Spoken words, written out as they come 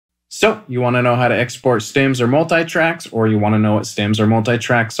So you want to know how to export stems or multitracks, or you want to know what stems or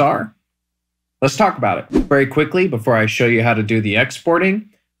multitracks are? Let's talk about it. Very quickly, before I show you how to do the exporting,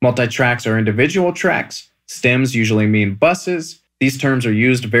 multitracks are individual tracks. Stems usually mean buses. These terms are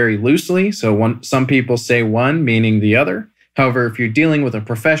used very loosely, so some people say one meaning the other. However, if you're dealing with a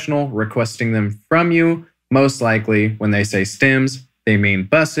professional requesting them from you, most likely when they say stems, they mean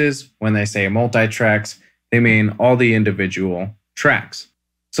buses. When they say multitracks, they mean all the individual tracks.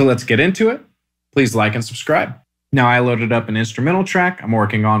 So let's get into it. Please like and subscribe. Now I loaded up an instrumental track I'm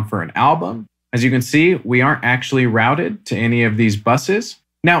working on for an album. As you can see, we aren't actually routed to any of these buses.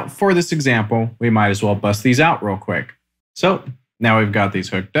 Now for this example, we might as well bust these out real quick. So now we've got these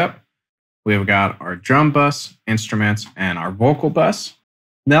hooked up. We've got our drum bus, instruments, and our vocal bus.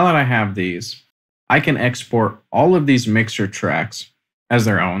 Now that I have these, I can export all of these mixer tracks as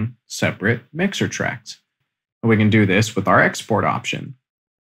their own separate mixer tracks. And we can do this with our export option.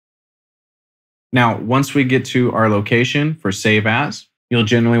 Now, once we get to our location for save as, you'll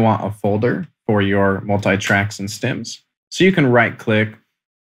generally want a folder for your multitracks and stems. So you can right click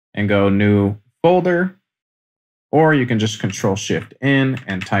and go new folder, or you can just Control-Shift-N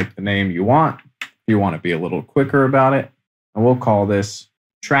and type the name you want if you want to be a little quicker about it. And we'll call this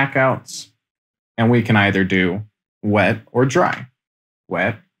trackouts. And we can either do wet or dry.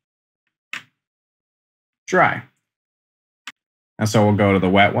 Wet, dry. And so we'll go to the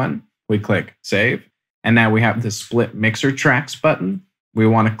wet one. We click save. And now we have the split mixer tracks button. We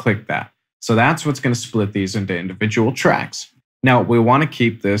want to click that. So that's what's going to split these into individual tracks. Now we want to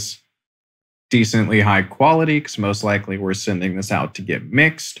keep this decently high quality because most likely we're sending this out to get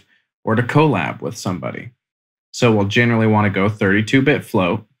mixed or to collab with somebody. So we'll generally want to go 32-bit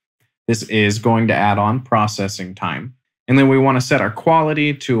float. This is going to add on processing time. And then we want to set our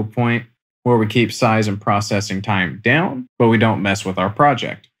quality to a point where we keep size and processing time down, but we don't mess with our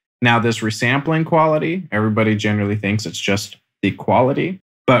project. Now this resampling quality, everybody generally thinks it's just the quality,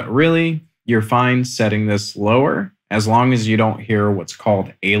 but really you're fine setting this lower as long as you don't hear what's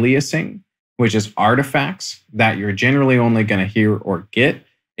called aliasing, which is artifacts that you're generally only going to hear or get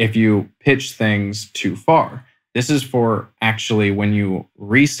if you pitch things too far. This is for actually when you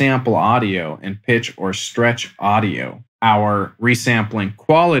resample audio and pitch or stretch audio. Our resampling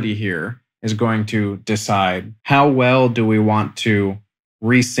quality here is going to decide how well do we want to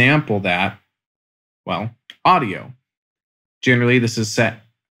resample that, well, audio. Generally, this is set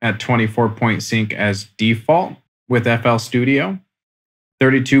at 24-point sync as default with FL Studio.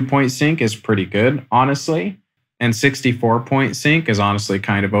 32-point sync is pretty good, honestly. And 64-point sync is honestly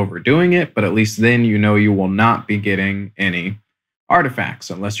kind of overdoing it, but at least then you know you will not be getting any artifacts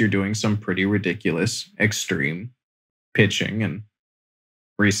unless you're doing some pretty ridiculous, extreme pitching and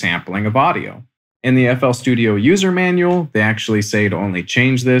resampling of audio. In the FL Studio user manual, they actually say to only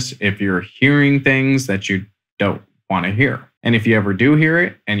change this if you're hearing things that you don't want to hear. And if you ever do hear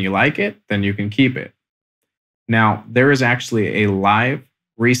it and you like it, then you can keep it. Now, there is actually a live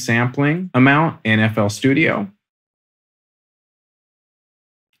resampling amount in FL Studio.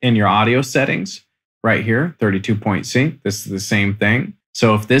 In your audio settings, right here, 32-point sync, this is the same thing.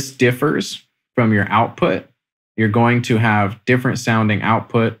 So if this differs from your output, you're going to have different sounding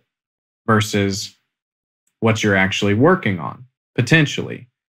output versus what you're actually working on, potentially,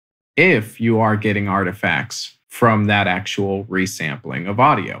 if you are getting artifacts from that actual resampling of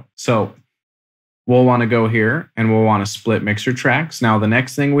audio. So we'll want to go here and we'll want to split mixer tracks. Now, the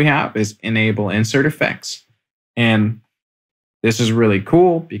next thing we have is enable insert effects. And this is really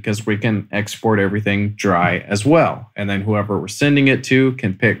cool because we can export everything dry as well. And then whoever we're sending it to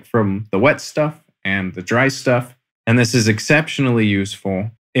can pick from the wet stuff and the dry stuff. And this is exceptionally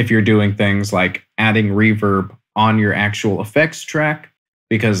useful if you're doing things like adding reverb on your actual effects track,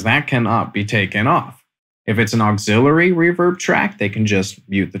 because that cannot be taken off. If it's an auxiliary reverb track, they can just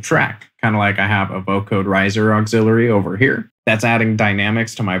mute the track. Kind of like I have a vocode riser auxiliary over here. That's adding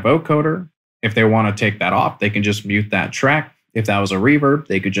dynamics to my vocoder. If they want to take that off, they can just mute that track. If that was a reverb,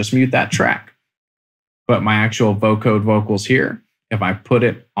 they could just mute that track. But my actual vocode vocals here, if I put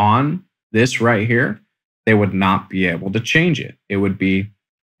it on this right here, they would not be able to change it. It would be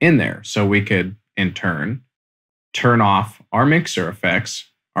in there. So we could, in turn, turn off our mixer effects,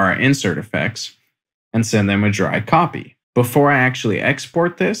 our insert effects, and send them a dry copy. Before I actually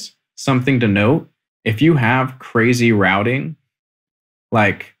export this, something to note, if you have crazy routing,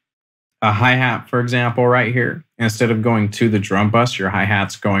 like a hi-hat, for example, right here, instead of going to the drum bus, your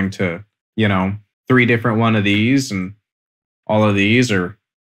hi-hat's going to, 3 different one of these, and all of these are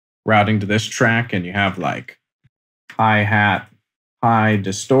routing to this track, and you have like hi-hat, high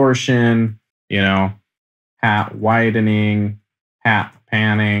distortion, hat widening, hat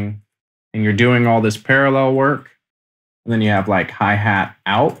panning, and you're doing all this parallel work, and then you have like hi-hat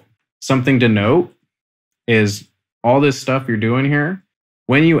out, something to note is all this stuff you're doing here,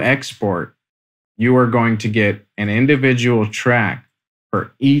 when you export, you are going to get an individual track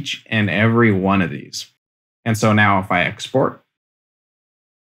for each and every one of these. And so now if I export,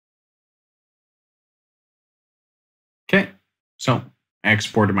 okay, so I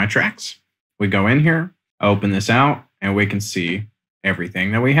exported my tracks. We go in here, open this out, and we can see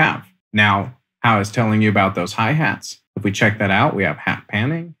everything that we have. Now, how I was telling you about those hi-hats, if we check that out, we have hat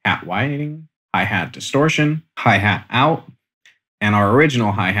panning, hat widening, hi-hat distortion, hi-hat out, and our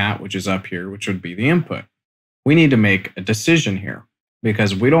original hi-hat, which is up here, which would be the input. We need to make a decision here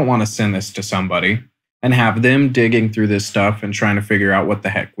because we don't want to send this to somebody and have them digging through this stuff and trying to figure out what the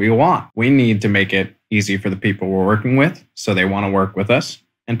heck we want. We need to make it easy for the people we're working with so they want to work with us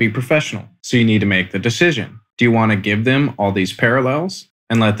and be professional. So you need to make the decision. Do you want to give them all these parallels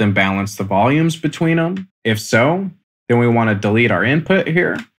and let them balance the volumes between them? If so, then we want to delete our input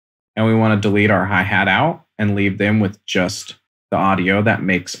here and we want to delete our hi-hat out and leave them with just the audio that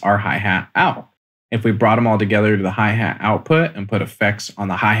makes our hi-hat out. If we brought them all together to the hi-hat output and put effects on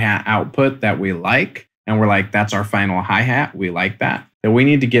the hi-hat output that we like, and we're like, that's our final hi-hat, we like that, then we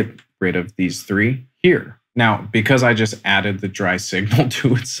need to get rid of these three here. Now, because I just added the dry signal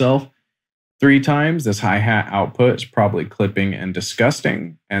to itself 3 times, this hi-hat output is probably clipping and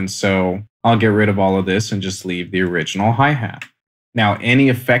disgusting. And so I'll get rid of all of this and just leave the original hi-hat. Now, any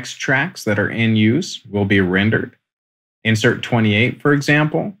effects tracks that are in use will be rendered. Insert 28, for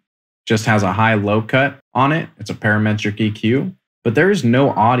example, just has a high-low cut on it. It's a parametric EQ, but there is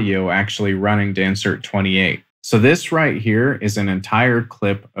no audio actually running to insert 28. So this right here is an entire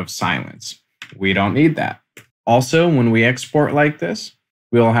clip of silence. We don't need that. Also, when we export like this,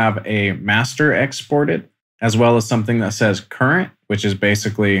 we'll have a master exported, as well as something that says current, which is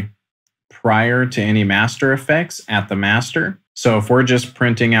basically prior to any master effects at the master. So if we're just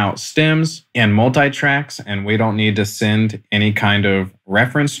printing out stems and multi-tracks and we don't need to send any kind of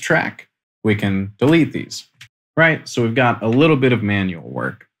reference track, we can delete these, right? So we've got a little bit of manual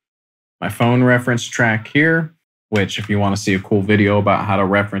work. My phone reference track here, which if you want to see a cool video about how to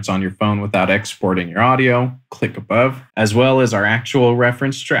reference on your phone without exporting your audio, click above, as well as our actual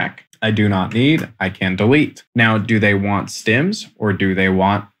reference track. I do not need, I can delete. Now, do they want stems or do they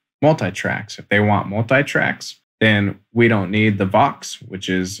want multi-tracks? If they want multi-tracks, then we don't need the Vox, which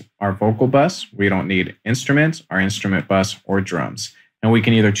is our vocal bus. We don't need instruments, our instrument bus, or drums. And we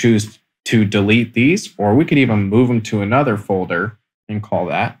can either choose to delete these, or we could even move them to another folder and call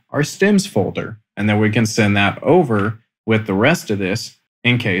that our stems folder. And then we can send that over with the rest of this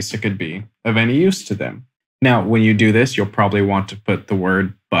in case it could be of any use to them. Now, when you do this, you'll probably want to put the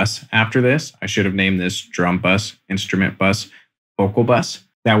word bus after this. I should have named this drum bus, instrument bus, vocal bus.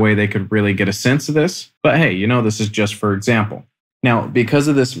 That way they could really get a sense of this. But hey, you know, this is just for example. Now, because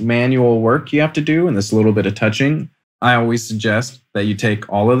of this manual work you have to do and this little bit of touching, I always suggest that you take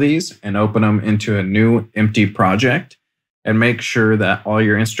all of these and open them into a new empty project and make sure that all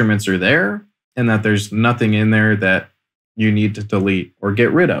your instruments are there and that there's nothing in there that you need to delete or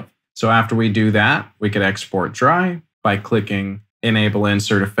get rid of. So after we do that, we could export dry by clicking Enable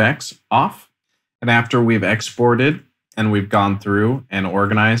Insert Effects off. And after we've exported and we've gone through and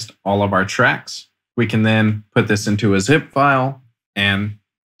organized all of our tracks, we can then put this into a zip file and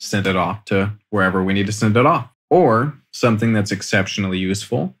send it off to wherever we need to send it off. Or something that's exceptionally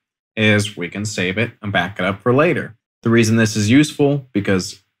useful is we can save it and back it up for later. The reason this is useful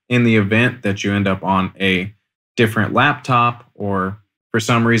because in the event that you end up on a different laptop or for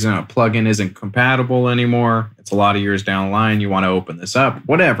some reason a plugin isn't compatible anymore, it's a lot of years down the line, you want to open this up,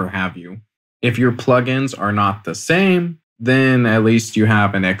 whatever have you. If your plugins are not the same, then at least you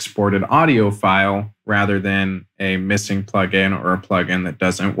have an exported audio file rather than a missing plugin or a plugin that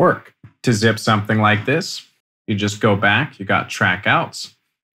doesn't work. To zip something like this, you just go back, you got track outs,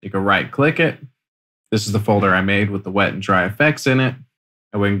 you can right click it. This is the folder I made with the wet and dry effects in it.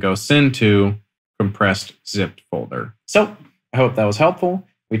 And we can go send to compressed zipped folder. So I hope that was helpful.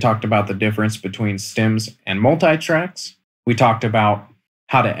 We talked about the difference between stems and multi-tracks. We talked about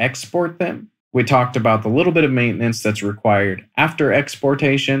how to export them. We talked about the little bit of maintenance that's required after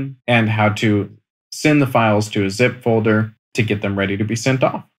exportation and how to send the files to a zip folder to get them ready to be sent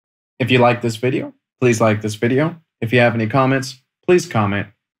off. If you like this video, please like this video. If you have any comments, please comment.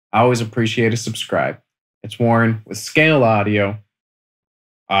 I always appreciate a subscribe. It's Warren with Scale Audio.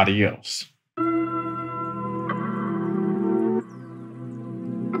 Adios.